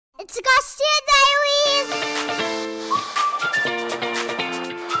It's Garcia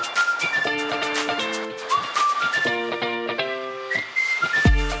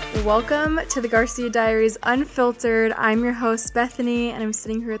Diaries! Welcome to the Garcia Diaries Unfiltered. I'm your host, Bethany, and I'm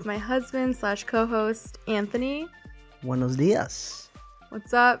sitting here with my husband / co-host, Anthony. Buenos dias.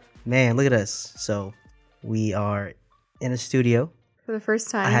 What's up? Man, look at us. So we are in a studio. For the first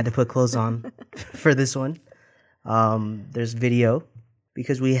time. I had to put clothes on for this one. There's video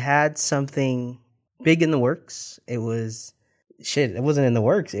because we had something big in the works. It wasn't in the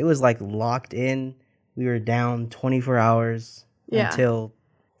works. It was like locked in. We were down 24 hours until,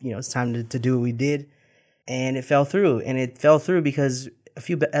 it's time to do what we did. And it fell through. And it fell through because a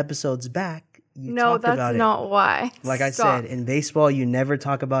few episodes back, you talked about it. No, that's not why. Like I said, in baseball, you never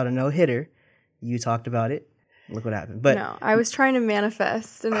talk about a no-hitter. You talked about it. Look what happened. But no, I was trying to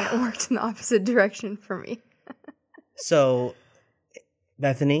manifest, and it worked in the opposite direction for me. So,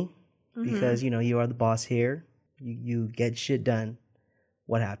 Bethany, because, you are the boss here, you get shit done.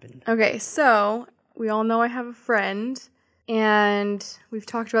 What happened? Okay, so we all know I have a friend, and we've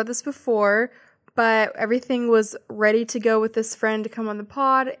talked about this before, but everything was ready to go with this friend to come on the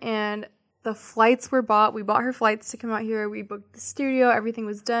pod, and the flights were bought. We bought her flights to come out here. We booked the studio. Everything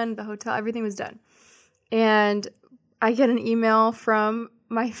was done. The hotel, everything was done. And I get an email from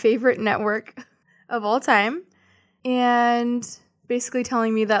my favorite network of all time, and basically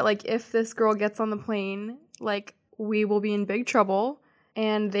telling me that, like, if this girl gets on the plane, like, we will be in big trouble,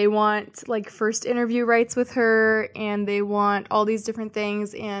 and they want, like, first interview rights with her, and they want all these different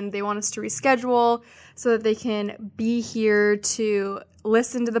things, and they want us to reschedule so that they can be here to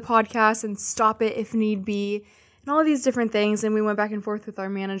listen to the podcast and stop it if need be, and all of these different things. And we went back and forth with our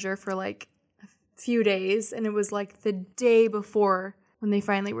manager for, like, a few days, and it was, like, the day before when they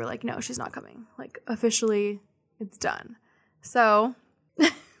finally were like, no, she's not coming. Like, officially, it's done. So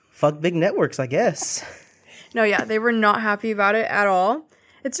fuck big networks, I guess. No, yeah, they were not happy about it at all.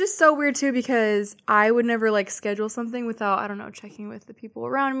 It's just so weird too, because I would never like schedule something without, I don't know, checking with the people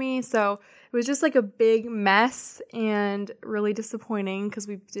around me. So it was just like a big mess and really disappointing because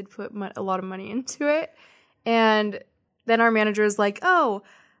we did put a lot of money into it. And then our manager is like,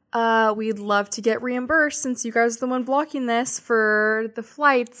 we'd love to get reimbursed since you guys are the one blocking this for the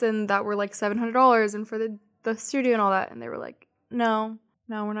flights, and that were like $700, and for the studio and all that. And they were like, no,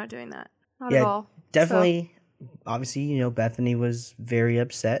 we're not doing that. Not at all. Definitely. So, obviously, Bethany was very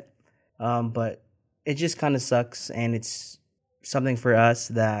upset. But it just kind of sucks. And it's something for us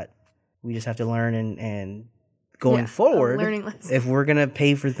that we just have to learn and going forward, if we're going to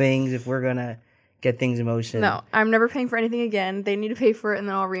pay for things, if we're going to get things in motion. No, I'm never paying for anything again. They need to pay for it, and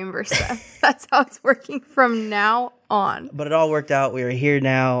then I'll reimburse them. That's how it's working from now on. But it all worked out. We are here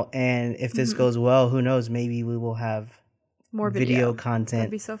now, and if this goes well, who knows? Maybe we will have more video content. That'd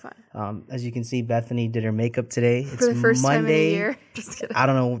be so fun. As you can see, Bethany did her makeup today. For the first Monday. time in a year. Just kidding. I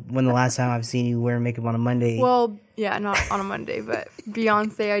don't know when the last time I've seen you wear makeup on a Monday. Well, yeah, not on a Monday, but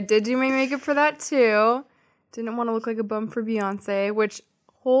Beyonce, I did do my makeup for that too. Didn't want to look like a bum for Beyonce, which,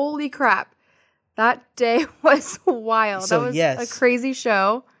 holy crap. That day was wild. So, that was a crazy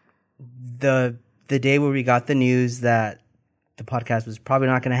show. The day where we got the news that the podcast was probably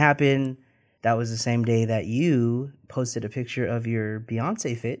not going to happen, that was the same day that you posted a picture of your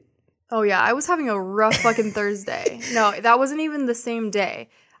Beyonce fit. Oh, yeah. I was having a rough fucking Thursday. No, that wasn't even the same day.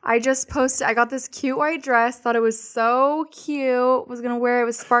 I just posted. I got this cute white dress. Thought it was so cute. Was going to wear it. It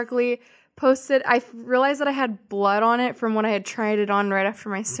was sparkly. Posted. I realized that I had blood on it from when I had tried it on right after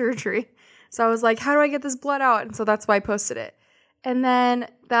my surgery. So I was like, how do I get this blood out? And so that's why I posted it. And then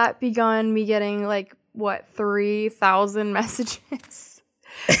that begun me getting 3,000 messages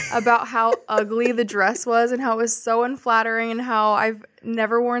about how ugly the dress was and how it was so unflattering and how I've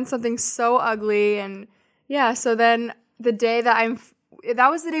never worn something so ugly. And yeah, so then the day that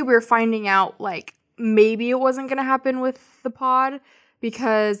was the day we were finding out, maybe it wasn't going to happen with the pod,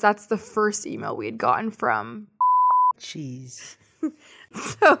 because that's the first email we had gotten from. Jeez.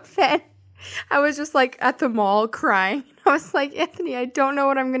 So then I was just at the mall crying. I was like, Anthony, I don't know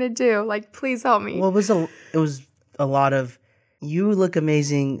what I'm going to do. Please help me. Well, it was a lot of, you look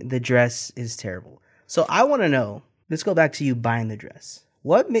amazing. The dress is terrible. So I want to know, let's go back to you buying the dress.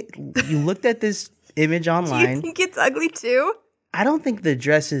 You looked at this image online. Do you think it's ugly too? I don't think the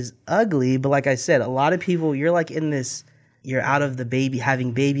dress is ugly, but like I said, a lot of people, you're you're out of the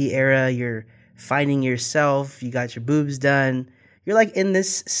having baby era. You're finding yourself. You got your boobs done. You're in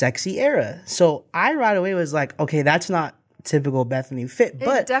this sexy era. So I right away was like, okay, that's not typical Bethany fit.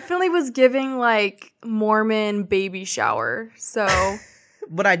 But it definitely was giving Mormon baby shower. So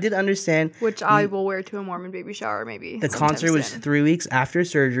But I did understand. Which I will wear to a Mormon baby shower, maybe. The concert was 3 weeks after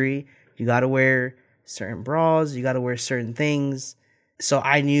surgery. You got to wear certain bras. You got to wear certain things. So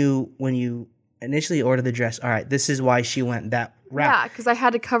I knew when you initially ordered the dress, all right, this is why she went that route. Yeah, because I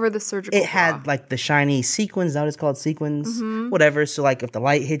had to cover the surgical It bra. had like the shiny sequins. Is that what it's called? Sequins? Whatever. So like if the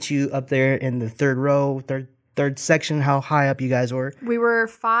light hits you up there in the third row, third section, how high up you guys were? We were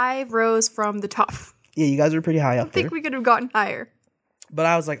 5 rows from the top. Yeah, you guys were pretty high up I think we could have gotten higher. But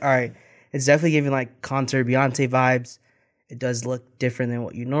I was like, all right, it's definitely giving like concert Beyonce vibes. It does look different than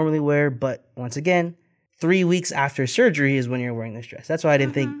what you normally wear. But once again, 3 weeks after surgery is when you're wearing this dress. That's why I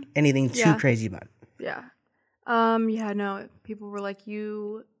didn't think anything too crazy about it. Yeah. Yeah, no, people were like,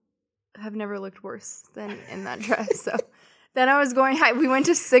 you have never looked worse than in that dress. So then I was we went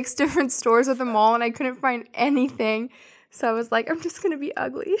to 6 different stores at the mall and I couldn't find anything. So I was like, I'm just going to be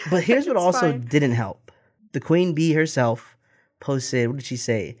ugly. But here's what also fine. didn't help. The Queen Bee herself posted, what did she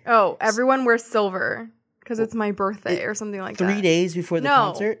say? Oh, everyone wears silver because it's my birthday or something like that. 3 days before the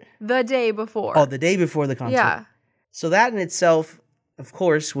concert? The day before. Oh, the day before the concert. Yeah. So that in itself, of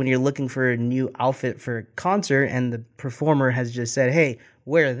course, when you're looking for a new outfit for a concert and the performer has just said, hey,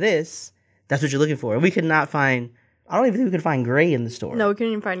 wear this, that's what you're looking for. And we could not find, I don't even think we could find gray in the store. No, we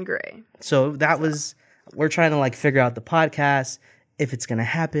couldn't even find gray. So we're trying to like figure out the podcast, if it's going to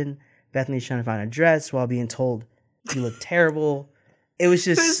happen. Bethany's trying to find a dress while being told you look terrible. It was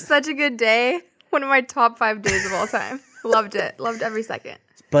just. It was such a good day. One of my top 5 days of all time. Loved it. Loved every second.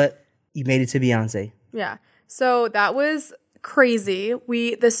 But you made it to Beyonce. Yeah. So that was crazy.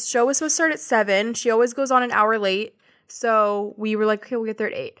 This show was supposed to start at 7. She always goes on an hour late. So we were like, okay, we'll get there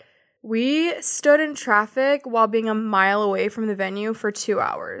at 8. We stood in traffic while being a mile away from the venue for 2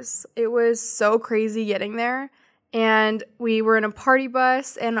 hours. It was so crazy getting there. And we were in a party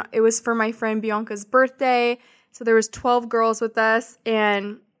bus, and it was for my friend Bianca's birthday. So there was 12 girls with us,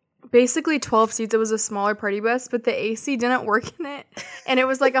 and basically 12 seats. It was a smaller party bus, but the AC didn't work in it, and it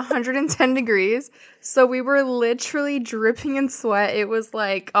was like 110 degrees. So we were literally dripping in sweat. It was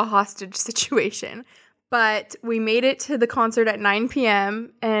like a hostage situation. But we made it to the concert at 9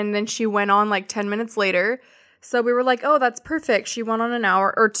 p.m., and then she went on like 10 minutes later. So we were like, oh, that's perfect. She went on an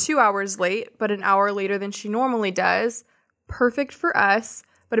hour or 2 hours late, but an hour later than she normally does. Perfect for us.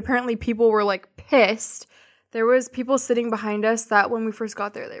 But apparently people were like pissed. There was people sitting behind us that when we first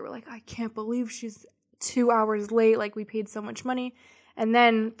got there, they were like, I can't believe she's 2 hours late. Like, we paid so much money. And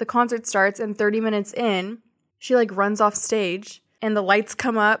then the concert starts, and 30 minutes in, she like runs off stage, and the lights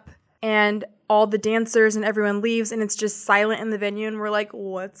come up, and all the dancers and everyone leaves, and it's just silent in the venue, and we're like,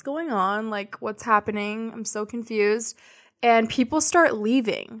 what's going on? Like, what's happening? I'm so confused. And people start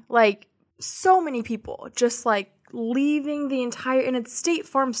leaving. Like, so many people just like leaving the entire, and it's State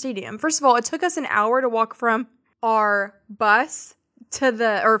Farm Stadium. First of all, it took us an hour to walk from our bus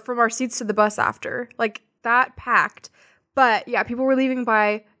to from our seats to the bus after. Like, that packed. But yeah, people were leaving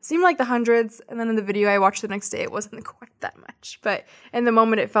by, seemed like the hundreds. And then in the video I watched the next day, it wasn't quite that much. But in the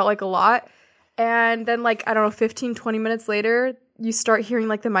moment, it felt like a lot. And then like, I don't know, 15, 20 minutes later, you start hearing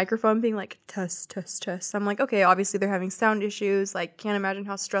like the microphone being like, test, test, test. I'm like, okay, obviously they're having sound issues. Like, can't imagine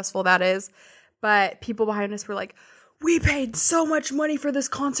how stressful that is. But people behind us were like, we paid so much money for this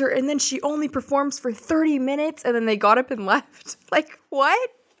concert, and then she only performs for 30 minutes, and then they got up and left. Like, what?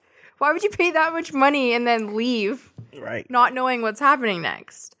 Why would you pay that much money and then leave? Right. Not knowing what's happening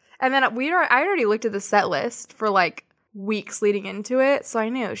next. And then I already looked at the set list for like weeks leading into it, so I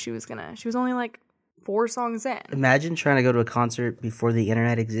knew she was only like 4 songs in. Imagine trying to go to a concert before the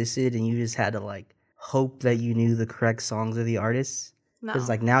internet existed, and you just had to like hope that you knew the correct songs of the artists. No. Because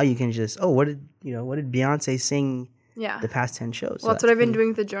like now you can just, what did Beyonce sing? Yeah. The past 10 shows. Well, that's what I've been doing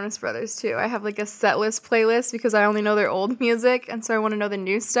with the Jonas Brothers, too. I have, like, a set list playlist because I only know their old music, and so I want to know the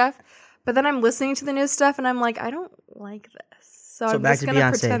new stuff. But then I'm listening to the new stuff, and I'm like, I don't like this. So I'm back just to going to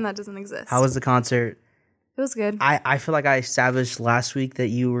Beyonce. pretend that doesn't exist. How was the concert? It was good. I feel like I established last week that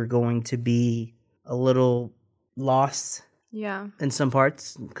you were going to be a little lost Yeah. in some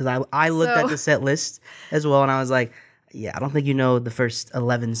parts. Because I looked at the set list as well, and I was like, yeah, I don't think you know the first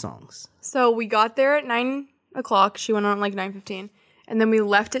 11 songs. So we got there at 9 o'clock. She went on at like 9:15. And then we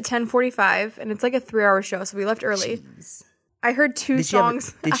left at 10:45. And it's like a 3-hour show, so we left early. Jeez. I heard 2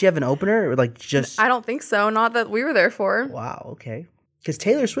 songs. Did she have an opener or like just? I don't think so. Not that we were there for. Wow, okay. Because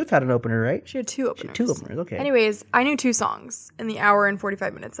Taylor Swift had an opener, right? She had 2 openers. 2 openers, okay. Anyways, I knew 2 songs in the hour and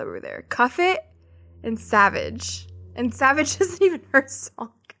 45 minutes that we were there. Cuff It and Savage. And Savage isn't even her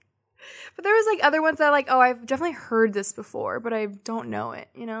song. But there was like other ones that like, oh, I've definitely heard this before, but I don't know it,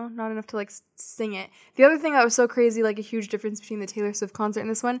 not enough to like sing it. The other thing that was so crazy, like a huge difference between the Taylor Swift concert and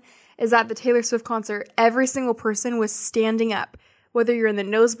this one, is that the Taylor Swift concert, every single person was standing up. whether you're in the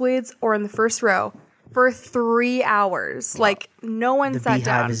nosebleeds or in the first row, for 3 hours. Wow. Like, no one sat down. The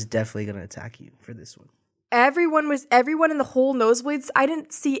Beehive is definitely going to attack you for this one. Everyone in the whole nosebleeds. I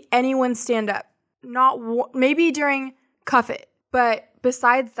didn't see anyone stand up. Maybe during Cuff It. But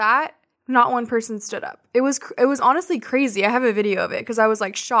besides that, not one person stood up. It was honestly crazy. I have a video of it because I was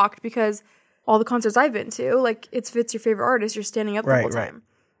like shocked because all the concerts I've been to, like, if it's your favorite artist, you're standing up the whole time.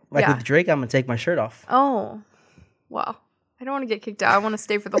 Like with Drake, I'm going to take my shirt off. Oh, wow. I don't want to get kicked out. I want to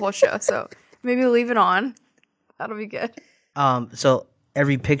stay for the whole show. So maybe leave it on. That'll be good. So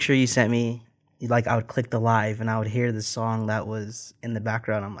every picture you sent me, like, I would click the live and I would hear the song that was in the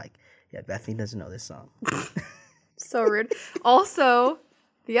background. I'm like, yeah, Bethany doesn't know this song. So rude. Also,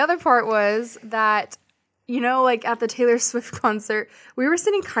 the other part was that, like at the Taylor Swift concert, we were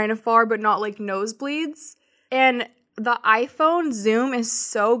sitting kind of far, but not like nosebleeds. And the iPhone zoom is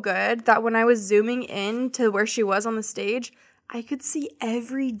so good that when I was zooming in to where she was on the stage, I could see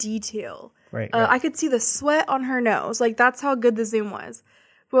every detail. Right. I could see the sweat on her nose. Like, that's how good the zoom was.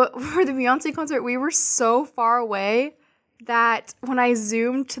 But for the Beyonce concert, we were so far away that when I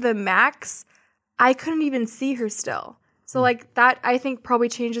zoomed to the max, I couldn't even see her still. So, like, that, I think, probably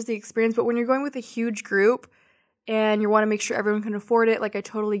changes the experience. But when you're going with a huge group and you want to make sure everyone can afford it, like, I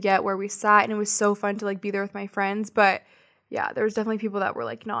totally get where we sat. And it was so fun to, like, be there with my friends. But, yeah, there was definitely people that were,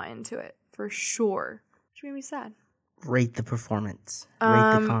 like, not into it, for sure. Which made me sad. Rate the performance.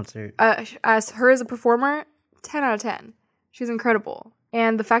 Rate the concert. As her as a performer, 10 out of 10. She's incredible.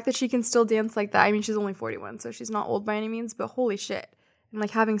 And the fact that she can still dance like that, I mean, she's only 41, so she's not old by any means, but holy shit. And,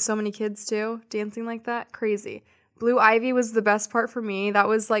 like, having so many kids, too, dancing like that, crazy. Blue Ivy was the best part for me. That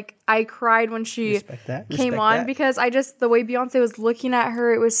was, like, I cried when she came on because the way Beyonce was looking at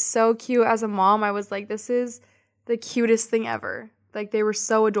her, it was so cute. As a mom, I was like, this is the cutest thing ever. Like, they were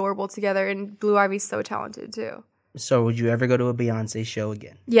so adorable together, and Blue Ivy's so talented, too. So would you ever go to a Beyonce show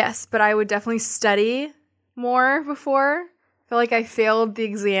again? Yes, but I would definitely study more before. I feel like I failed the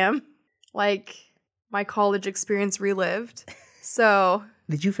exam. Like, my college experience relived. So.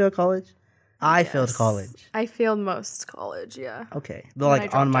 Did you fail college? I failed college. I failed most college, yeah. Okay. But,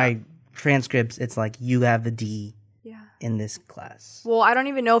 like, on my transcripts, it's like, you have the D in this class. Well, I don't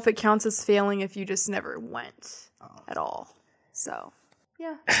even know if it counts as failing if you just never went at all. So,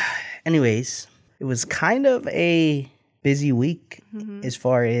 yeah. Anyways, it was kind of a busy week as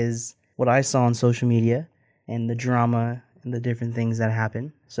far as what I saw on social media and the drama and the different things that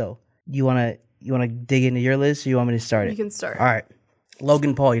happen. So, you want to dig into your list, or you want me to start it? You can start. All right.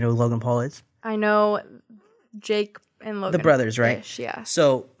 Logan Paul. You know who Logan Paul is? I know Jake and Logan. The brothers, right? Yeah.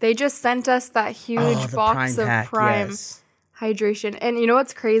 So they just sent us that huge box of Prime hydration. And you know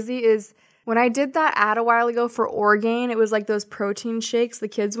what's crazy is when I did that ad a while ago for Orgain, it was like those protein shakes, the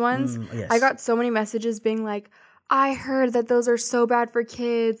kids ones. Yes. I got so many messages being like, I heard that those are so bad for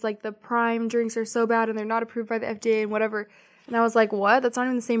kids. Like, the Prime drinks are so bad and they're not approved by the FDA and whatever. And I was like, what? That's not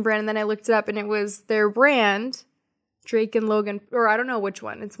even the same brand. And then I looked it up and it was their brand, Drake and Logan, or I don't know which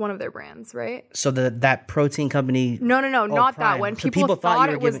one. It's one of their brands, right? So that protein company. No, not Prime. That one. So people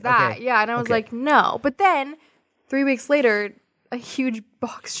thought it was that. Okay. Yeah, and I was like, no. But then 3 weeks later, a huge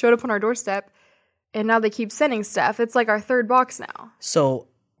box showed up on our doorstep, and now they keep sending stuff. It's like our third box now. So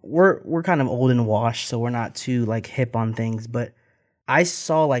we're kind of old and washed, so we're not too, like, hip on things. But I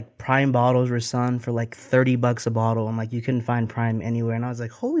saw, like, Prime bottles were selling for like $30 a bottle, and, like, you couldn't find Prime anywhere. And I was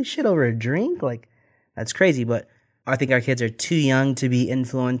like, holy shit, over a drink? Like, that's crazy. But I think our kids are too young to be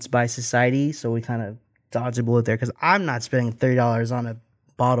influenced by society, so we kind of dodged a bullet there, because I'm not spending $30 on a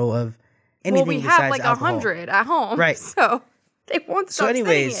bottle of anything besides alcohol. Well, we have like 100 at home, right? So they won't stop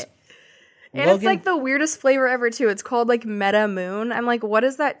saying it. And Logan, it's like the weirdest flavor ever too. It's called like Meta Moon. I'm like, what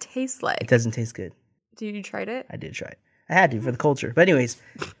does that taste like? It doesn't taste good. Did you try it? I did try it. I had to for the culture. But anyways,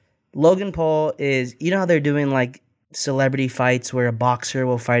 Logan Paul is, you know how they're doing like celebrity fights where a boxer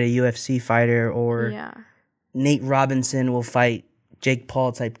will fight a UFC fighter, or Nate Robinson will fight Jake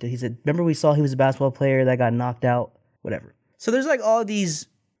Paul type. He said, remember we saw he was a basketball player that got knocked out? Whatever. So there's like all these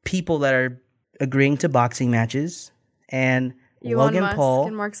people that are agreeing to boxing matches, and Elon Logan Musk Paul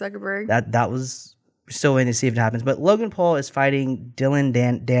and Mark Zuckerberg. That was still waiting to see if it happens. But Logan Paul is fighting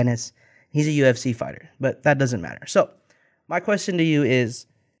Dylan Dennis. He's a UFC fighter, but that doesn't matter. So my question to you is,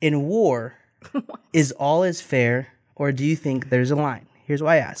 in war, is all is fair, or do you think there's a line? Here's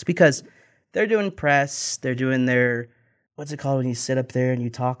why I ask. Because they're doing press, they're doing their, what's it called when you sit up there and you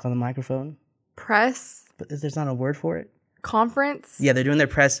talk on the microphone? Press? But there's not a word for it. Conference? Yeah, they're doing their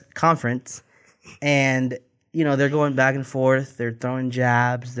press conference, and, you know, they're going back and forth, they're throwing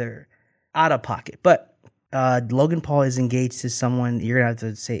jabs, they're out of pocket. But Logan Paul is engaged to someone, you're going to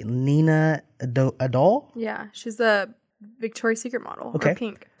have to say, Nina Adol? Yeah, she's a Victoria's Secret model. Okay. Or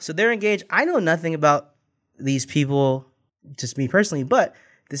pink. So they're engaged. I know nothing about these people, just me personally, but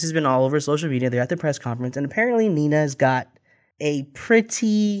this has been all over social media. They're at the press conference, and apparently Nina's got a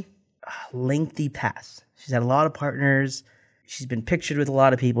pretty lengthy past. She's had a lot of partners. She's been pictured with a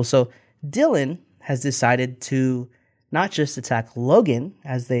lot of people. So Dylan has decided to not just attack Logan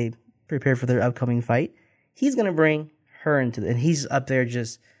as they prepare for their upcoming fight. He's going to bring her into it. And he's up there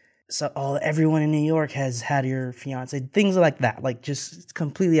just, everyone in New York has had your fiance. Things like that. Like, just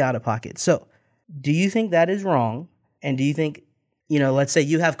completely out of pocket. So, do you think that is wrong? And do you think, let's say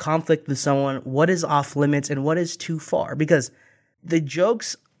you have conflict with someone, what is off limits and what is too far? Because the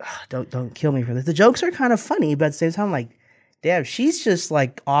jokes, don't kill me for this. The jokes are kind of funny, but at the same time, like, damn, she's just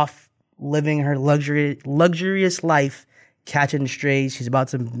like off living her luxurious life, catching strays. She's about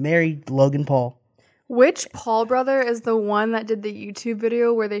to marry Logan Paul. Which Paul brother is the one that did the YouTube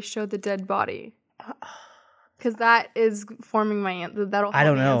video where they showed the dead body? Because that is forming my answer. That'll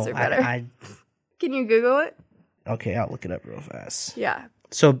help me answer better. Can you Google it? Okay, I'll look it up real fast. Yeah.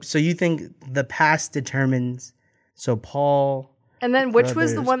 So you think the past determines? So Paul. And then which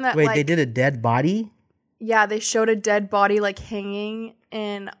was the one that they did a dead body? Yeah, they showed a dead body like hanging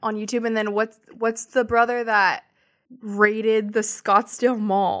on YouTube. And then what's the brother that raided the Scottsdale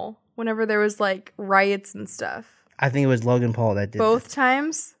Mall whenever there was like riots and stuff? I think it was Logan Paul that did both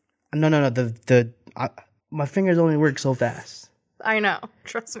times. No. My fingers only work so fast. I know.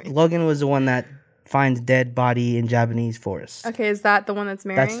 Trust me. Logan was the one that finds dead body in Japanese forest. Okay, is that the one that's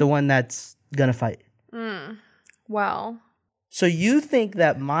marrying? That's the one that's gonna fight. Wow. So you think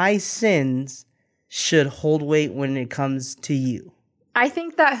that my sins should hold weight when it comes to you? I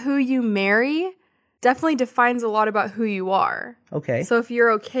think that who you marry definitely defines a lot about who you are. Okay. So if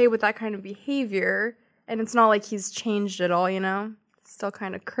you're okay with that kind of behavior, and it's not like he's changed at all, it's still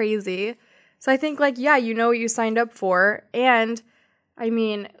kind of crazy. So I think like, yeah, you know what you signed up for. And I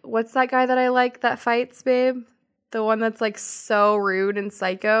mean, what's that guy that I like that fights, babe? The one that's like so rude and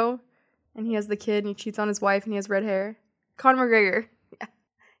psycho. And he has the kid and he cheats on his wife and he has red hair. Conor McGregor. Yeah.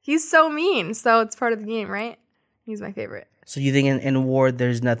 He's so mean. So it's part of the game, right? He's my favorite. So you think in war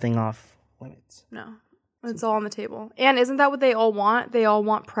there's nothing off limits? No. It's all on the table. And isn't that what they all want? They all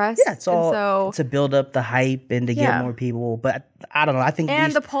want press. Yeah, it's all to build up the hype and to get more people. But I don't know. I think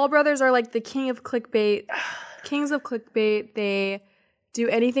the Paul brothers are like the king of clickbait. Kings of clickbait. They do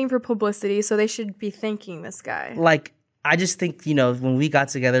anything for publicity, so they should be thanking this guy. Like, I just think, when we got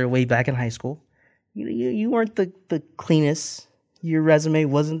together way back in high school, you weren't the cleanest. Your resume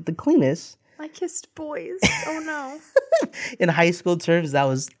wasn't the cleanest. I kissed boys. Oh, no. In high school terms, that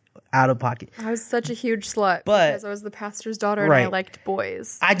was out of pocket. I was such a huge slut because I was the pastor's daughter and I liked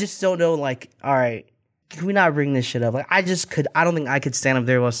boys. I just don't know, like, all right, can we not bring this shit up? Like, I don't think I could stand up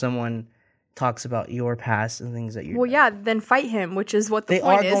there while someone talks about your past and things that you're Well, yeah, then fight him, which is what the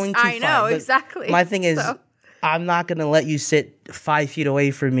point is. Going to I know, exactly. My thing is, I'm not going to let you sit 5 feet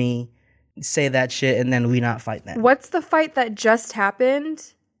away from me, say that shit, and then we not fight that. What's the fight that just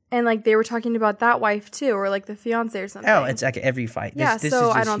happened? And, like, they were talking about that wife, too, or, like, the fiance or something. Oh, it's like every fight. Yeah, this so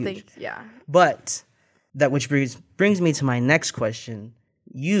is just I don't huge. think, But that which brings me to my next question.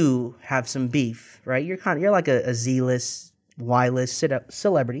 You have some beef, right? You're like a Z-list, Y-list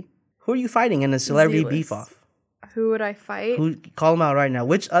celebrity. Who are you fighting in a celebrity Z-list. beef off? Who would I fight? Call them out right now.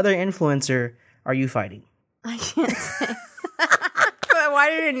 Which other influencer are you fighting? I can't say. Why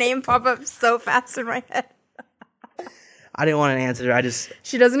did a name pop up so fast in my head? I didn't want an answer.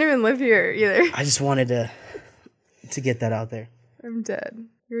 She doesn't even live here either. I just wanted to get that out there. I'm dead.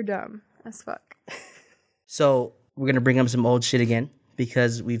 You're dumb as fuck. So we're going to bring up some old shit again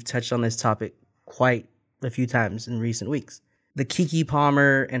because we've touched on this topic quite a few times in recent weeks. The Keke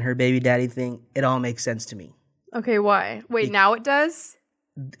Palmer and her baby daddy thing, it all makes sense to me. Okay, why? Wait, now it does?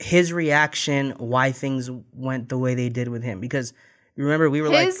 His reaction, why things went the way they did with him. Because remember, we were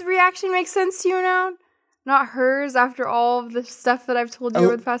His reaction makes sense to you now? Not hers after all of the stuff that I've told you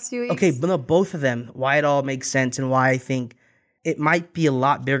over the past few weeks? Okay, but no, both of them, why it all makes sense and why I think it might be a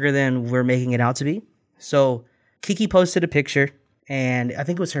lot bigger than we're making it out to be. So Keke posted a picture, and I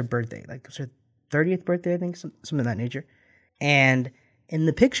think it was her birthday. Like, it was her 30th birthday, I think, something of that nature. And in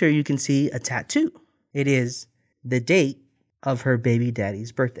the picture, you can see a tattoo. It is the date of her baby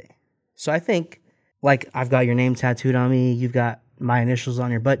daddy's birthday. So I think, like, I've got your name tattooed on me. You've got my initials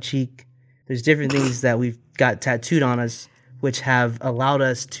on your butt cheek. There's different things that we've got tattooed on us, which have allowed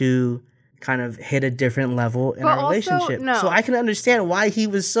us to kind of hit a different level in our relationship. No. So I can understand why he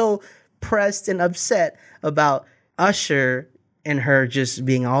was so pressed and upset about Usher and her just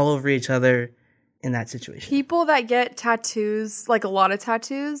being all over each other in that situation. People that get tattoos, like a lot of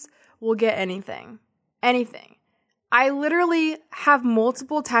tattoos, will get anything. Anything. I literally have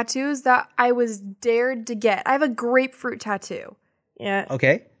multiple tattoos that I was dared to get. I have a grapefruit tattoo. Yeah.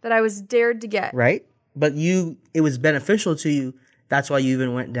 Okay. That I was dared to get. Right? But it was beneficial to you. That's why you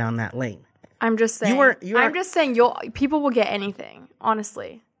even went down that lane. I'm just saying. I'm just saying people will get anything,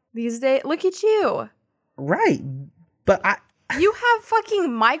 honestly. These days, look at you. Right. But you have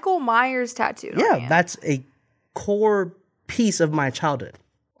fucking Michael Myers tattooed on you. That's a core piece of my childhood.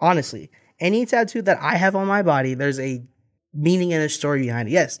 Honestly. Any tattoo that I have on my body, there's a meaning and a story behind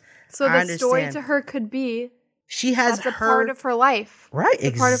it. Yes. So the story to her could be that's a part of her life. Right,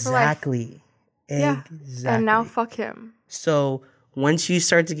 it's part of her life. Exactly. Yeah. And now fuck him. So once you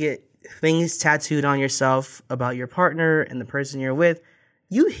start to get things tattooed on yourself about your partner and the person you're with,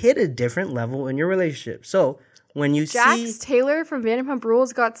 you hit a different level in your relationship. So when you Jax Taylor from Vanderpump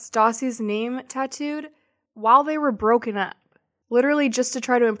Rules got Stassi's name tattooed while they were broken up. Literally just to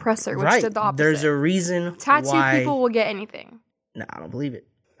try to impress her, which did the opposite. There's a reason Tattooed people will get anything. No, I don't believe it.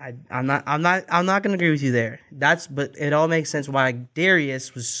 I'm not gonna agree with you there. But it all makes sense why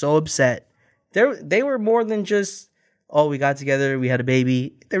Darius was so upset. They were more than just, oh, we got together, we had a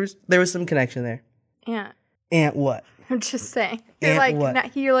baby. There was some connection there. Yeah. And what? I'm just saying.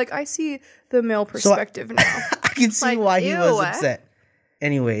 You're like, I see the male perspective now. I can see why he was upset.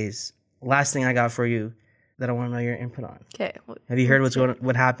 Anyways, last thing I got for you that I want to know your input on. Okay. Have you heard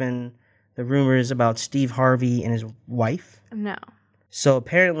what happened? The rumors about Steve Harvey and his wife? No. So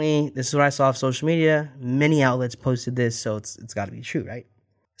apparently, this is what I saw off social media. Many outlets posted this, so it's got to be true, right?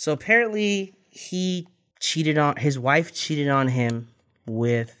 So apparently, his wife cheated on him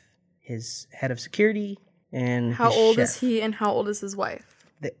with his head of security and how old is he and how old is his wife?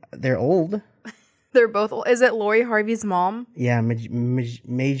 They're old. They're both old. Is it Lori Harvey's mom? Yeah,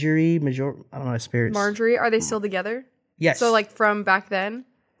 Marjorie. I don't know how to spell. Marjorie. Are they still together? Yes. So like from back then?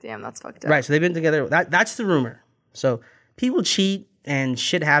 Damn, that's fucked up. Right, so they've been together. That's the rumor. So people cheat and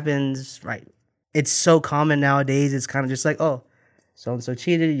shit happens, right? It's so common nowadays. It's kind of just like, oh, so-and-so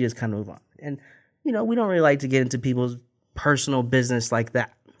cheated, you just kind of move on. And, we don't really like to get into people's personal business like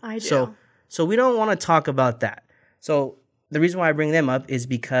that. I do. So we don't want to talk about that. So the reason why I bring them up is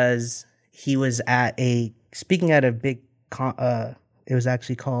because he was speaking at a big, it was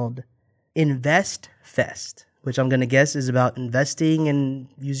actually called Invest Fest, which I'm going to guess is about investing and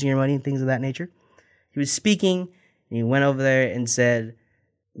using your money and things of that nature. He was speaking, and he went over there and said,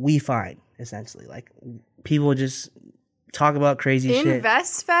 we fine, essentially. Like, people just talk about crazy shit.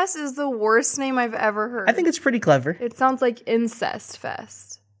 Invest Fest is the worst name I've ever heard. I think it's pretty clever. It sounds like Incest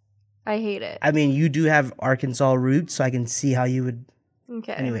Fest. I hate it. I mean, you do have Arkansas roots, so I can see how you would...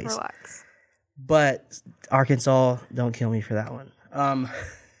 Okay, anyways. Relax. But Arkansas, don't kill me for that one.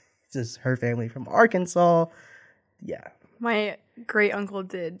 Just her family from Arkansas. Yeah. My great uncle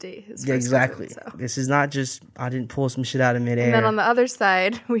did date his first exactly. Girlfriend, so. This is not just, I didn't pull some shit out of midair. And then on the other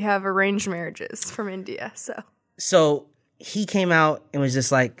side, we have arranged marriages from India, So he came out and was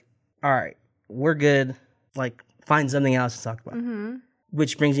just like, all right, we're good. Like, find something else to talk about. Mm-hmm.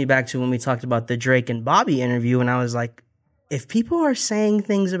 Which brings me back to when we talked about the Drake and Bobby interview, and I was like, if people are saying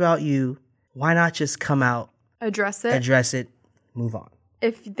things about you, why not just come out, address it, move on?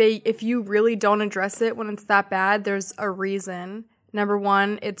 If you really don't address it when it's that bad, there's a reason. Number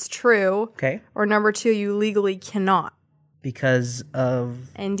one, it's true. Okay. Or number two, you legally cannot. Because of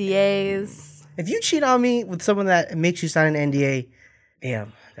NDAs. If you cheat on me with someone that makes you sign an NDA,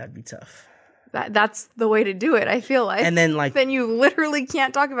 damn, that'd be tough. That's the way to do it, I feel like. And then then you literally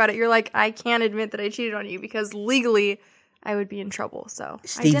can't talk about it. You're like, I can't admit that I cheated on you because legally I would be in trouble. So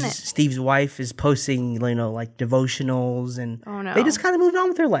I didn't. Steve's wife is posting, like devotionals, and they just kind of moved on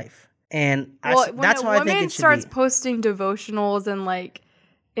with their life. And that's how I think it should be. When a woman starts posting devotionals and like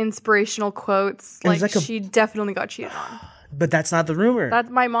inspirational quotes, like she definitely got cheated on. But that's not the rumor.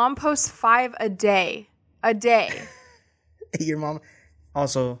 My mom posts 5 a day. Your mom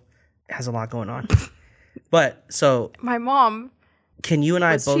also has a lot going on. But so my mom can you and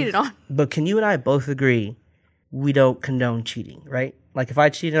I both cheated on. But can you and I both agree we don't condone cheating, right? Like if I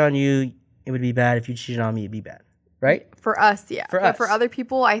cheated on you, it would be bad. If you cheated on me, it'd be bad. Right? For us, yeah. But for other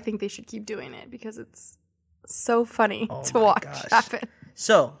people, I think they should keep doing it because it's so funny to watch happen.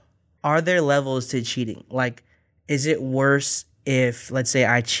 So, are there levels to cheating? Like, is it worse if, let's say,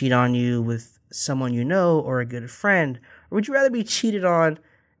 I cheat on you with someone you know or a good friend? Or would you rather be cheated on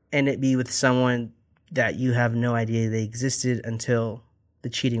and it be with someone that you have no idea they existed until the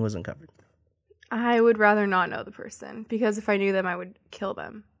cheating was uncovered? I would rather not know the person because if I knew them, I would kill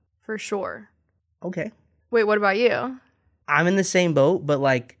them for sure. Okay. Wait, what about you? I'm in the same boat, but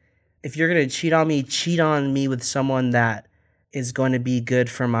like, if you're going to cheat on me with someone that is going to be good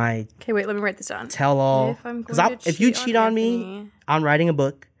for my Okay, wait, let me write this down. tell-all. If I'm Because going to if you cheat cheat on on me, Anthony- I'm writing a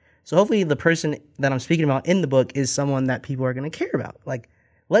book. So hopefully the person that I'm speaking about in the book is someone that people are going to care about. Like,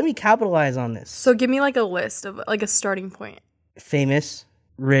 let me capitalize on this. So give me like a list of like a starting point. Famous,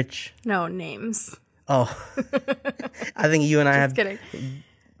 rich. No, names. Oh, I think you and I Just have. kidding.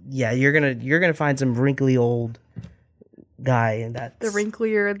 Yeah, you're gonna find some wrinkly old guy, and that's The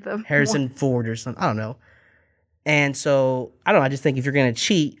wrinklier, the Harrison Ford or something. I don't know. And so I don't know. I just think if you're gonna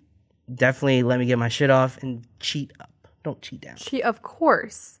cheat, definitely let me get my shit off and cheat up. Don't cheat down. Cheat, of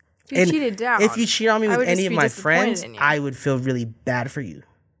course. If you And cheated down. If you cheat on me I with would any just of be my disappointed friends, in you. I would feel really bad for you.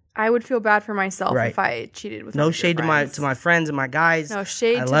 I would feel bad for myself Right. if I cheated with No one of your shade friends. to my friends and my guys. No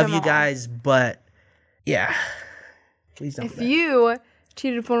shade I to love them you all. guys, but yeah, please don't. If do that. you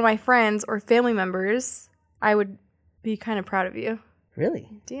cheated with one of my friends or family members, I would be kind of proud of you. Really,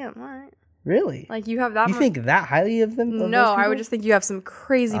 Damn, all right. really, Like you have that you think that highly of them? Of No, those I would people? just think you have some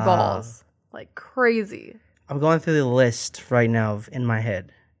crazy balls. Like crazy. I'm going through the list right now in my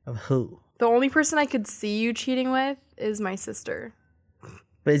head of who. The only person I could see you cheating with is my sister.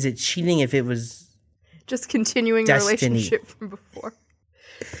 But is it cheating if it was? Just continuing Destiny. a relationship from before.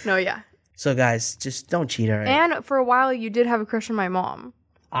 No, yeah. So guys, just don't cheat, all right? And for a while, you did have a crush on my mom.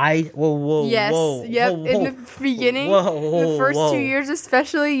 Whoa, Yes. whoa, Yep. whoa, In whoa. the beginning, Whoa, the first whoa. 2 years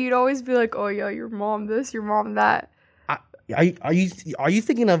especially, you'd always be like, "Oh yeah, your mom this, your mom that." Are you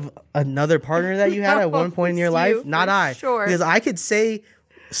thinking of another partner that you had at one point in your it's life? you, Not for I. sure. Because I could say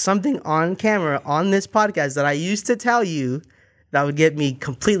something on camera on this podcast that I used to tell you that would get me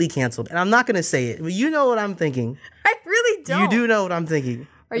completely canceled. And I'm not going to say it. But you know what I'm thinking. I really don't. You do know what I'm thinking.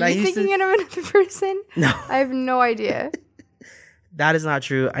 Are And I you used thinking of another person? No. I have no idea. That is not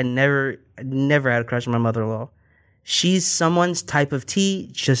true. I never had a crush on my mother-in-law. She's someone's type of tea,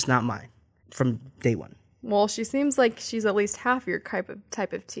 just not mine. From day one. Well, she seems like she's at least half your type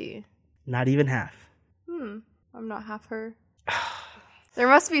of tea. Not even half. I'm not half her. There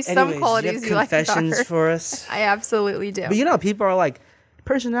must be some Anyways, qualities you have like about confessions her. for us? I absolutely do. But you know, people are like,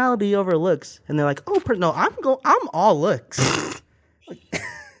 personality over looks. And they're like, oh, no, I'm all looks.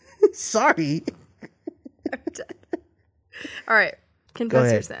 Sorry. All right, confess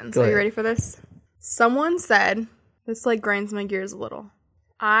ahead. your sins. Go Are you ahead. ready for this? Someone said, this like grinds my gears a little.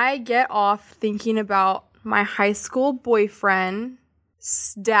 I get off thinking about my high school boyfriend's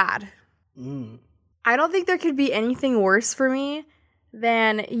dad. I don't think there could be anything worse for me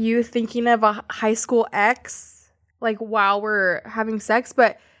than you thinking of a high school ex, like while we're having sex,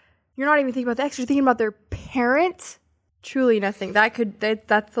 but you're not even thinking about the ex, you're thinking about their parent. Truly nothing. That's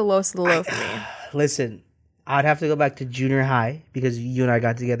the lowest of the low for me. Listen, I'd have to go back to junior high because you and I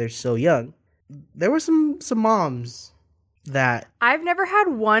got together so young. There were some moms that I've never had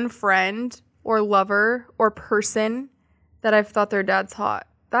one friend or lover or person that I've thought their dad's hot.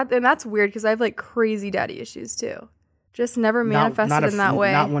 That's weird because I have like crazy daddy issues too. Just never manifested in that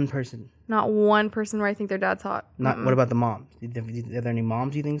way. Not one person. Not one person where I think their dad's hot. What about the moms? Are there any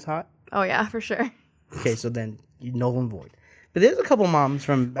moms you think's hot? Oh yeah, for sure. Okay, so then you null and void. But there's a couple moms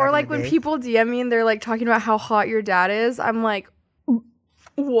from back Or in like the when day. people DM me and they're like talking about how hot your dad is, I'm like,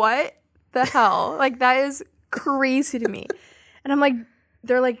 what the hell? Like that is crazy to me. And I'm like,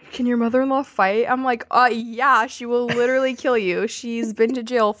 they're like, can your mother-in-law fight? I'm like, yeah, she will literally kill you. She's been to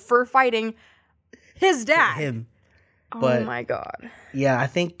jail for fighting his dad. him. Oh But- my God. Yeah, I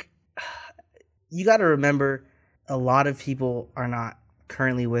think you got to remember a lot of people are not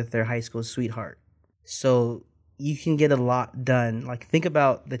currently with their high school sweetheart. So you can get a lot done. Like, think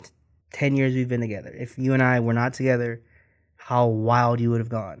about the 10 years we've been together. If you and I were not together, how wild you would have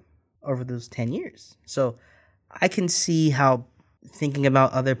gone over those 10 years. So I can see how thinking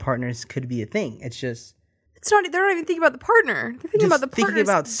about other partners could be a thing. It's just They're not even thinking about the partner. They're thinking just about the thinking partner's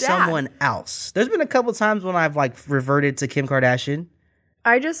about dad. someone else. There's been a couple times when I've like reverted to Kim Kardashian.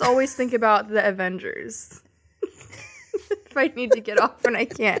 I just always think about the Avengers. If I need to get off and I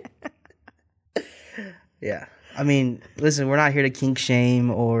can't. Yeah. I mean, listen, we're not here to kink shame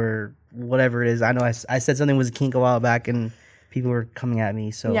or whatever it is. I know I said something was a kink a while back and people were coming at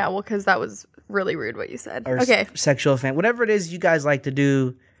me. So Yeah, well, because that was really rude what you said. or Okay. sexual fan, whatever it is you guys like to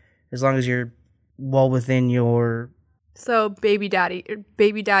do, as long as you're well within your. So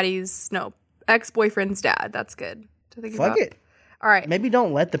ex-boyfriend's dad. That's good to think Fuck about. it. All right. Maybe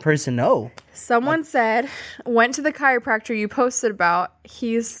don't let the person know. Someone said, went to the chiropractor you posted about.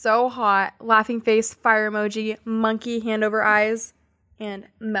 He's so hot. Laughing face, fire emoji, monkey hand over eyes, and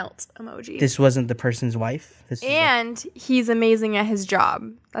melt emoji. This wasn't the person's wife. This is And he's amazing at his job.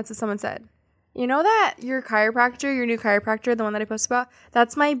 That's what someone said. You know that your chiropractor, your new chiropractor, the one that I posted about,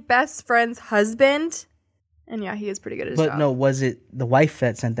 that's my best friend's husband. And yeah, he is pretty good at his But job. no, was it the wife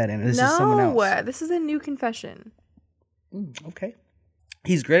that sent that in? This is someone else. This is a new confession. Okay.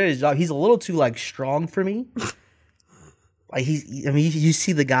 He's great at his job. He's a little too like strong for me. Like you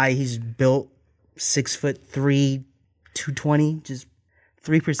see the guy. He's built 6'3", 220, just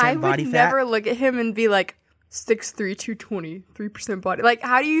 3% body fat. I would never look at him and be like 6'3", 220, 3% body. Like,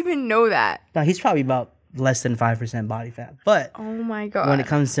 how do you even know that? No, he's probably about less than 5% body fat. But oh my god, when it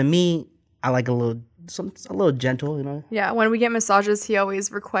comes to me, I like a little gentle, you know. Yeah, when we get massages, he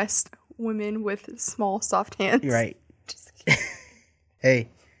always requests women with small, soft hands. You're right. Hey,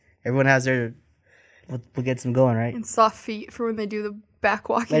 everyone has their. We'll get some going, right? And soft feet for when they do the back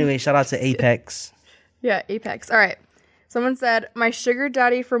walking. Anyway, shout out to Apex. Yeah, Apex. All right. Someone said, my sugar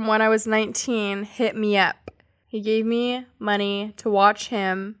daddy from when I was 19 hit me up. He gave me money to watch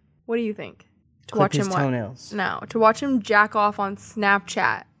him. What do you think? To Clip watch his him toenails. No, to watch him jack off on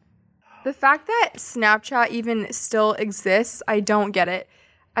Snapchat. The fact that Snapchat even still exists, I don't get it.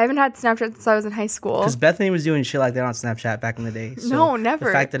 I haven't had Snapchat since I was in high school. Because Bethany was doing shit like that on Snapchat back in the day. So no, never.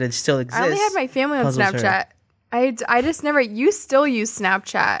 The fact that it still exists. I only had my family on Snapchat. I just never. You still use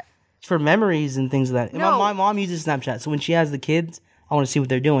Snapchat. For memories and things like that. No. My mom uses Snapchat. So when she has the kids, I want to see what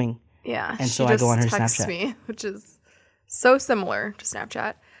they're doing. Yeah. And so I go on her texts Snapchat. Me, which is so similar to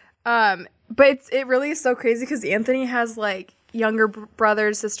Snapchat. But it really is so crazy because Anthony has like younger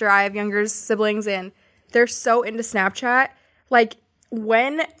brothers, sister. I have younger siblings, and they're so into Snapchat. Like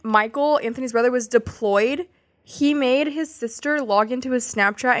when Michael, Anthony's brother, was deployed, he made his sister log into his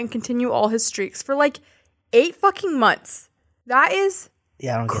Snapchat and continue all his streaks for like 8 fucking months. That is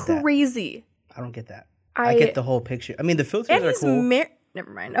I don't get that. Crazy. I don't get that. I get the whole picture. I mean, the filters are cool.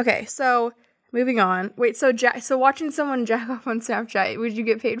 Never mind. Okay, so moving on. Wait, so watching someone jack off on Snapchat, would you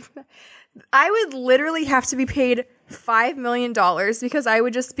get paid for that? I would literally have to be paid $5 million because I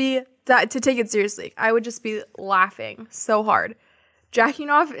would just be to take it seriously. I would just be laughing so hard. Jacking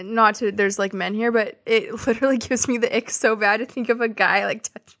off, there's like men here, but it literally gives me the ick so bad to think of a guy like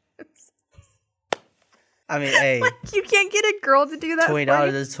touching us. I mean, hey. Like, you can't get a girl to do that.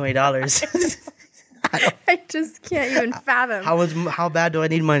 $20 is $20. I just can't even fathom. How bad do I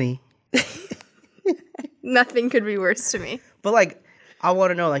need money? Nothing could be worse to me. But like, I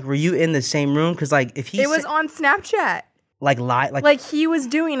want to know, like, were you in the same room? Because like, if he was on Snapchat. Like he was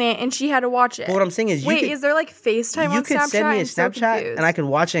doing it and she had to watch it. But what I'm saying is, is there like FaceTime on Snapchat? You could send me a Snapchat and I could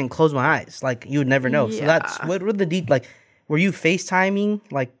watch it and close my eyes. Like, you would never know. Yeah. So that's what were the deep like? Were you FaceTiming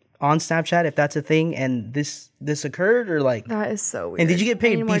like on Snapchat if that's a thing and this occurred or like? That is so weird. And did you get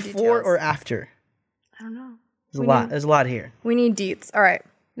paid before or after? I don't know. There's a lot here. We need deets. All right.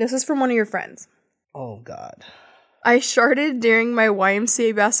 This is from one of your friends. Oh God. I sharted during my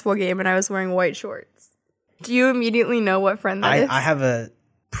YMCA basketball game and I was wearing white shorts. Do you immediately know what friend that is? I have a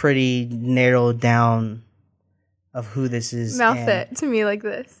pretty narrowed down of who this is. Mouth it to me like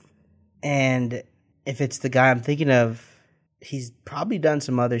this. And if it's the guy I'm thinking of, he's probably done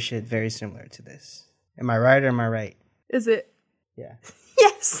some other shit very similar to this. Am I right or am I right? Is it? Yeah.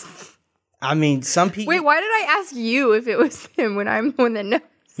 Yes. I mean, some people... Wait, why did I ask you if it was him when I'm the one that knows?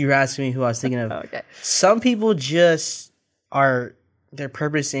 You were asking me who I was thinking of. Okay. Some people just are... Their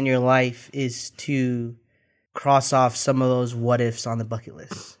purpose in your life is to cross off some of those what ifs on the bucket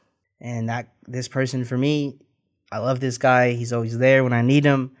list. And this person for me, I love this guy. He's always there when I need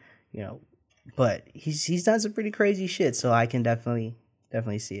him, you know, but he's done some pretty crazy shit. So I can definitely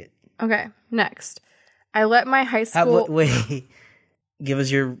see it. Okay. Next. I let my high school. Wait, give us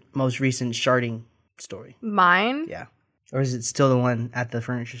your most recent sharding story. Mine? Yeah. Or is it still the one at the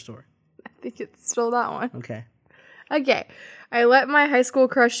furniture store? I think it's still that one. Okay. I let my high school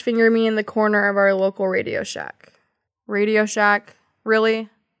crush finger me in the corner of our local Radio Shack. Radio Shack? Really?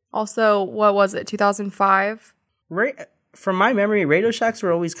 Also, what was it, 2005? From my memory, Radio Shacks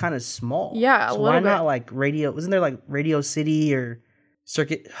were always kind of small. Yeah, so a little why bit. not like Radio? Wasn't there like Radio City or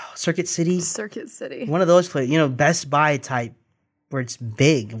Circuit City? Circuit City. One of those places, Best Buy type where it's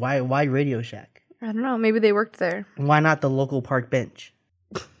big. Why Radio Shack? I don't know. Maybe they worked there. Why not the local park bench?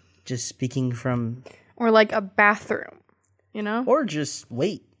 Just speaking from... Or like a bathroom, Or just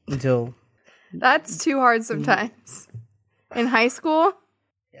wait until... That's too hard sometimes. In high school?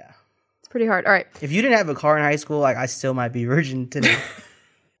 Yeah. It's pretty hard. All right. If you didn't have a car in high school, like I still might be virgin today.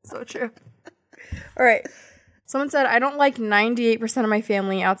 So true. All right. Someone said, I don't like 98% of my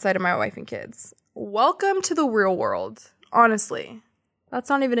family outside of my wife and kids. Welcome to the real world. Honestly. That's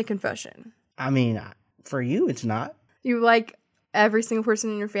not even a confession. I mean, for you, it's not. You like every single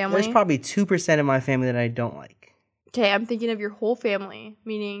person in your family? There's probably 2% of my family that I don't like. Okay, I'm thinking of your whole family,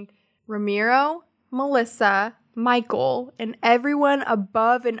 meaning Ramiro, Melissa, Michael, and everyone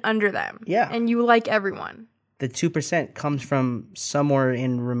above and under them. Yeah. And you like everyone. the 2% comes from somewhere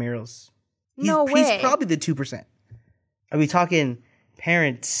in Ramiro's. No way. He's probably the 2%. Are we talking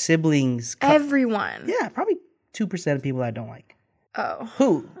parents, siblings? Everyone. Yeah, probably 2% of people I don't like. Oh.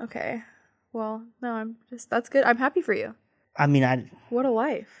 Who? Okay. Well, no, that's good. I'm happy for you. I mean, What a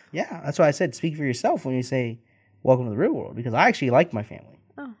life. yeah, that's why I said speak for yourself when you say welcome to the real world, because I actually like my family.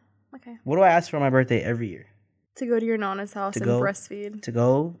 Oh, okay. What do I ask for my birthday every year? To go to your Nana's house and breastfeed. To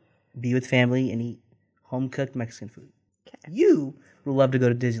go be with family and eat home-cooked Mexican food. Okay. You would love to go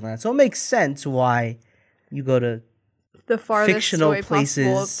to Disneyland, so it makes sense why you go to the farthest fictional way places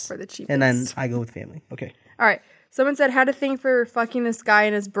possible for the cheapest. and then I go with family. Okay. All right. Someone said, had a thing for fucking this guy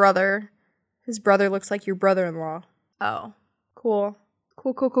and his brother. His brother looks like your brother-in-law. Oh. Cool.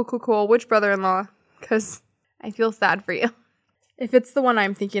 Cool. Which brother-in-law? Because I feel sad for you. If it's the one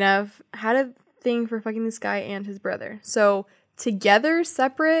I'm thinking of, had a thing for fucking this guy and his brother. So, together,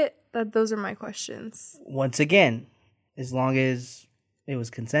 separate? Those are my questions. Once again, as long as it was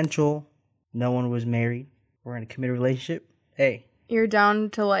consensual, no one was married, we're in a committed relationship, hey. You're down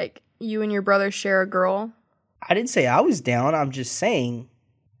to, like, you and your brother share a girl? I didn't say I was down. I'm just saying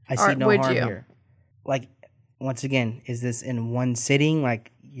I see no harm here. Like, once again, is this in one sitting?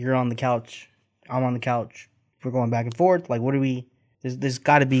 Like, you're on the couch, I'm on the couch, we're going back and forth? Like, what are we... There's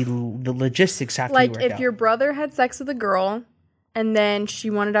got to be... The logistics have to be worked out. Like, if your brother had sex with a girl, and then she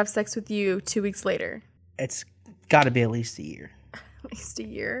wanted to have sex with you 2 weeks later. It's got to be at least a year. At least a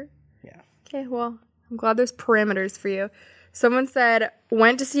year? Yeah. Okay, well, I'm glad there's parameters for you. Someone said,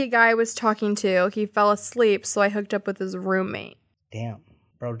 went to see a guy I was talking to. He fell asleep, so I hooked up with his roommate. Damn.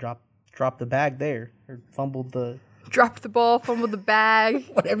 Bro, drop the bag there. Or fumbled the... Dropped the ball, fumbled the bag.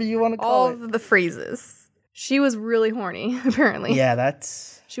 Whatever you want to call it. All of the phrases. She was really horny, apparently. Yeah,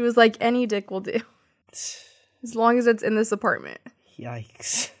 that's... She was like, any dick will do. As long as it's in this apartment.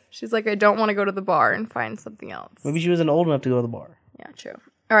 Yikes. She's like, I don't want to go to the bar and find something else. Maybe she wasn't old enough to go to the bar. Yeah, true.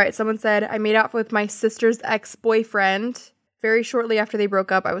 All right, someone said, I made out with my sister's ex-boyfriend. Very shortly after they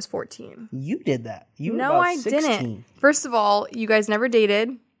broke up, I was 14. You did that. You were No, about I 16. didn't. First of all, you guys never dated.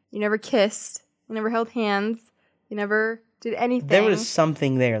 You never kissed. You never held hands. You never did anything. There was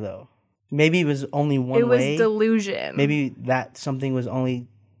something there, though. Maybe it was only one way. It was delusion. Maybe that something was only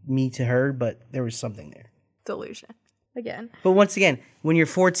me to her, but there was something there. Delusion. Again. But once again, when you're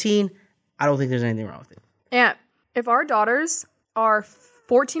 14, I don't think there's anything wrong with it. Yeah. If our daughters are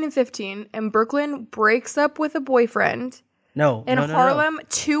 14 and 15 and Brooklyn breaks up with a boyfriend... No. Harlem,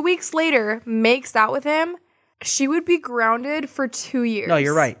 2 weeks later, makes out with him, she would be grounded for 2 years. No,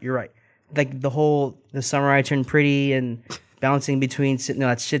 you're right. Like the summer I turned pretty and bouncing between, no,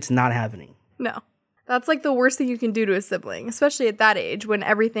 that shit's not happening. No. That's like the worst thing you can do to a sibling, especially at that age when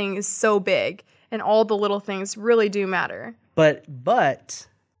everything is so big and all the little things really do matter. But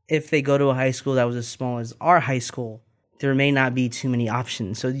if they go to a high school that was as small as our high school, there may not be too many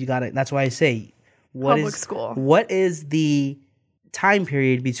options. So that's why I say, Public school. What is the time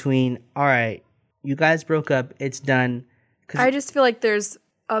period between, all right, you guys broke up, it's done? I just feel like there's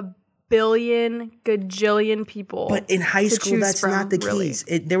a billion, gajillion people. But in high school, that's not the case.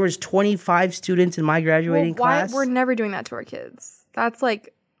 There was 25 students in my graduating class. We're never doing that to our kids. That's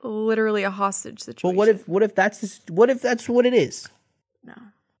like literally a hostage situation. Well, what if that's what it is? No.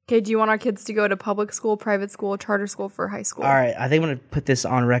 Okay, do you want our kids to go to public school, private school, charter school for high school? All right, I think I'm going to put this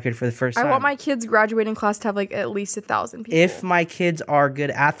on record for the first time. I want my kids' graduating class to have like at least 1,000 people. If my kids are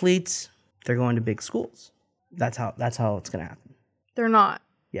good athletes, they're going to big schools. That's how it's going to happen. They're not.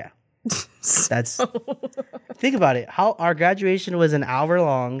 Yeah. Think about it. How our graduation was an hour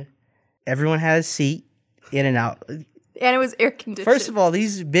long. Everyone had a seat in and out. And it was air conditioned. First of all,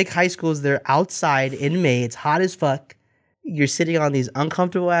 these big high schools, they're outside in May. It's hot as fuck. You're sitting on these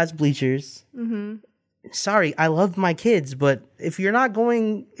uncomfortable ass bleachers. Mm-hmm. Sorry, I love my kids, but if you're not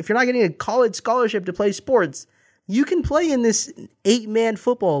getting a college scholarship to play sports, you can play in this 8-man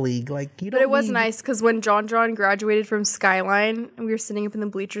football league. Like But it was nice because when John graduated from Skyline, we were sitting up in the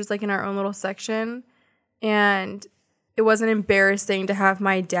bleachers, like in our own little section, and it wasn't embarrassing to have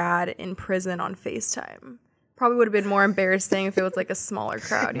my dad in prison on FaceTime. Probably would have been more embarrassing if it was like a smaller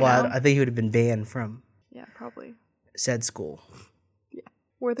crowd. Well, I think he would have been banned from. Yeah, probably. Said school. Yeah.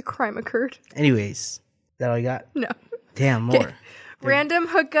 Where the crime occurred. Anyways, is that all you got? No. Damn, more. Okay. Random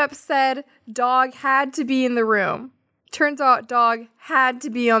hookup said dog had to be in the room. Turns out dog had to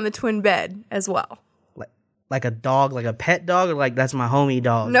be on the twin bed as well. Like a dog, like a pet dog, or like that's my homie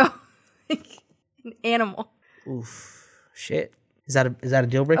dog? No. An animal. Oof. Shit. Is that a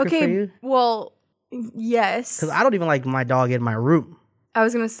deal breaker for you? Well, yes. Because I don't even like my dog in my room. I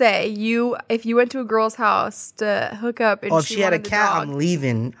was going to say, if you went to a girl's house to hook up and if she had a cat, I'm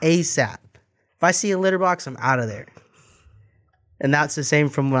leaving ASAP. If I see a litter box, I'm out of there. And that's the same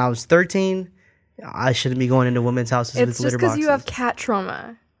from when I was 13. I shouldn't be going into women's houses with It's litter just boxes. because you have cat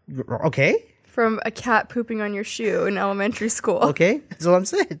trauma Okay. from a cat pooping on your shoe in elementary school. Okay. That's what I'm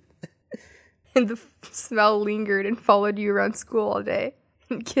saying. And the smell lingered and followed you around school all day.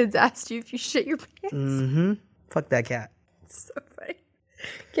 And kids asked you if you shit your pants. Mm-hmm. Fuck that cat. It's so funny.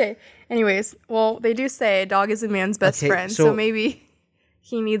 Okay. Anyways, well, they do say a dog is a man's best Okay, friend, so so maybe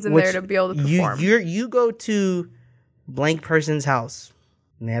he needs him there to be able to perform. You go to blank person's house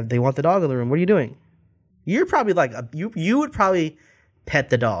and they want the dog in the room. What are you doing? You're probably like you would probably pet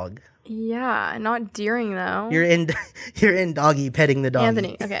the dog. Yeah, not during though. You're in doggy petting the dog.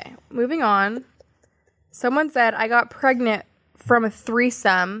 Anthony. Okay, moving on. Someone said I got pregnant from a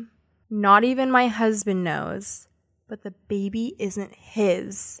threesome. Not even my husband knows, but the baby isn't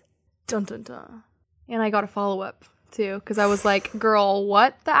his. Dun dun dun. And I got a follow up too because I was like, "Girl,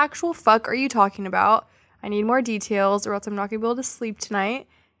 what the actual fuck are you talking about? I need more details, or else I'm not gonna be able to sleep tonight."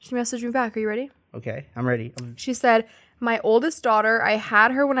 She messaged me back. Are you ready? Okay, I'm ready. She said, "My oldest daughter, I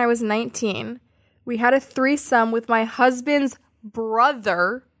had her when I was 19. We had a threesome with my husband's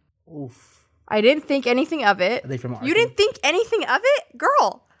brother. Oof. I didn't think anything of it." Are they from You didn't think anything of it?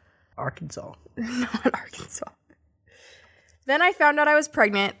 Girl. Arkansas? Not Arkansas. Then I found out I was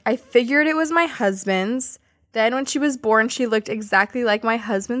pregnant. I figured it was my husband's. Then when she was born, she looked exactly like my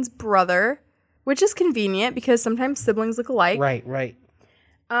husband's brother, which is convenient because sometimes siblings look alike. Right.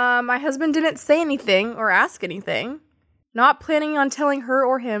 My husband didn't say anything or ask anything. Not planning on telling her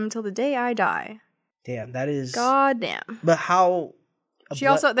or him till the day I die. Damn, that is... God damn. But how...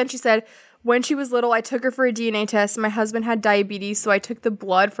 Then she said, when she was little, I took her for a DNA test. My husband had diabetes, so I took the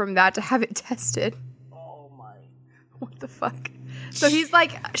blood from that to have it tested. Oh my... What the fuck? So he's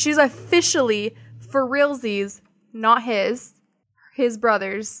like, she's officially, for realsies, not his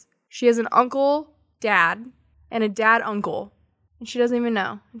brother's. She has an uncle, dad, and a dad uncle. And she doesn't even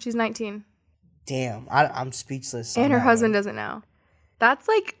know. And she's 19. Damn, I'm speechless. And her husband doesn't know. That's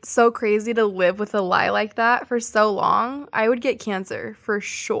like so crazy to live with a lie like that for so long. I would get cancer for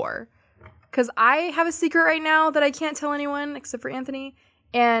sure. Because I have a secret right now that I can't tell anyone except for Anthony.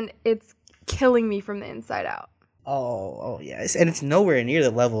 And it's killing me from the inside out. Oh, yes. And it's nowhere near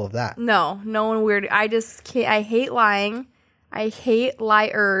the level of that. No one weird. I just can't. I hate lying. I hate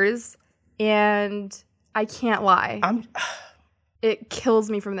liars. And I can't lie. It kills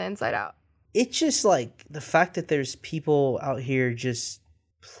me from the inside out. It's just like the fact that there's people out here just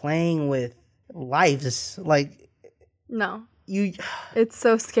playing with lives. Like, no. You. It's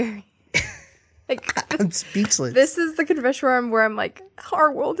so scary. Like, I'm speechless. This is the confession where I'm like, our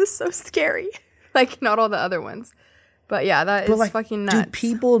world is so scary. Like, not all the other ones. But yeah, that is like, fucking nuts. Do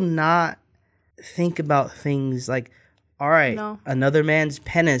people not think about things like, all right, another man's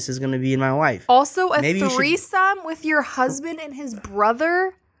penis is going to be in my wife. Also, a threesome with your husband and his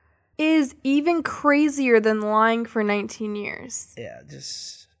brother is even crazier than lying for 19 years. Yeah,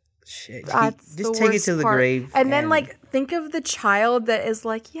 just shit. That's just take it to the grave. And then, like, think of the child that is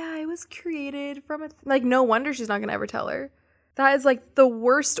like, yeah, I was created from it. Like, no wonder she's not going to ever tell her. That is, like, the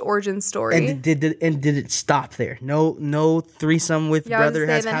worst origin story. And did it stop there? No threesome with brother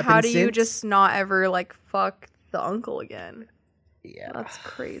has happened how do since? you just not ever, like, fuck the uncle again? Yeah. That's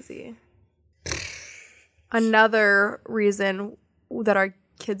crazy. Another reason that our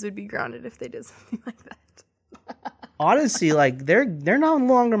kids would be grounded if they did something like that. Honestly, like, they're no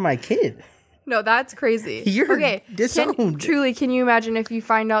longer my kid. No, that's crazy. You're disowned. Can you imagine if you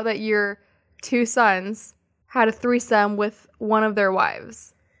find out that your two sons had a threesome with one of their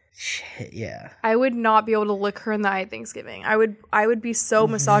wives? Shit, yeah. I would not be able to look her in the eye at Thanksgiving. I would be so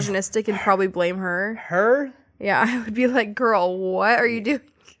misogynistic and probably blame her. Her? Yeah, I would be like, girl, what are you doing?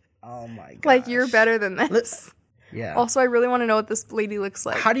 Oh my god. Like, you're better than this. Yeah. Also, I really want to know what this lady looks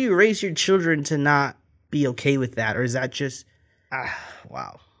like. How do you raise your children to not be okay with that? Or is that just...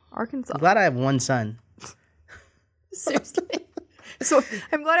 wow. Arkansas. I'm glad I have one son. Seriously. So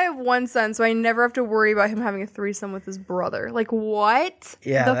I'm glad I have one son, so I never have to worry about him having a threesome with his brother. Like, what?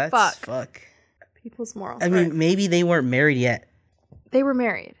 Yeah, that's fuck. People's morals. I mean, maybe they weren't married yet. They were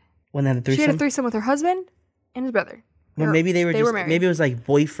married. When they had a threesome? She had a threesome with her husband and his brother. Well, maybe they were married. Maybe it was like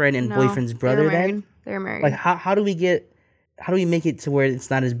boyfriend and boyfriend's brother then. They were married. Like, how do we make it to where it's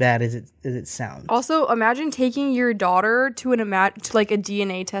not as bad as it sounds? Also, imagine taking your daughter to like a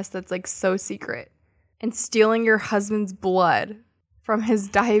DNA test that's like so secret and stealing your husband's blood from his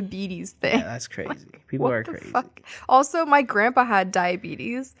diabetes thing. Yeah, that's crazy. People are crazy. Fuck? Also, my grandpa had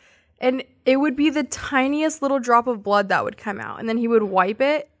diabetes, and it would be the tiniest little drop of blood that would come out, and then he would wipe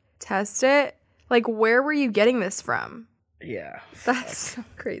it, test it. Like, where were you getting this from? Yeah. That's so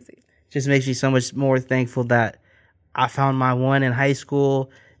crazy. just makes me so much more thankful that I found my one in high school,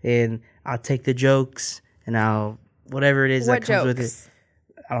 and I'll take the jokes and I'll whatever it is What that comes with jokes?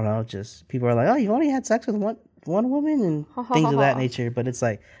 it. I don't know. Just people are like, "Oh, you've only had sex with one woman," and things of that nature. But it's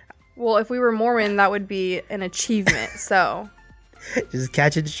like, Well, if we were Mormon, that would be an achievement. So just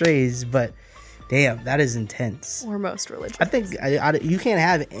catching strays. But damn, that is intense. we're most religious. I think you can't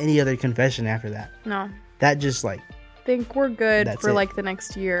have any other confession after that. No, That just like think we're good That's for it. like the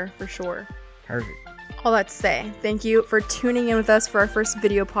next year for sure. perfect. All that to say, thank you for tuning in with us for our first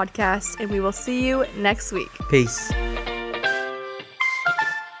video podcast, and we will see you next week. Peace.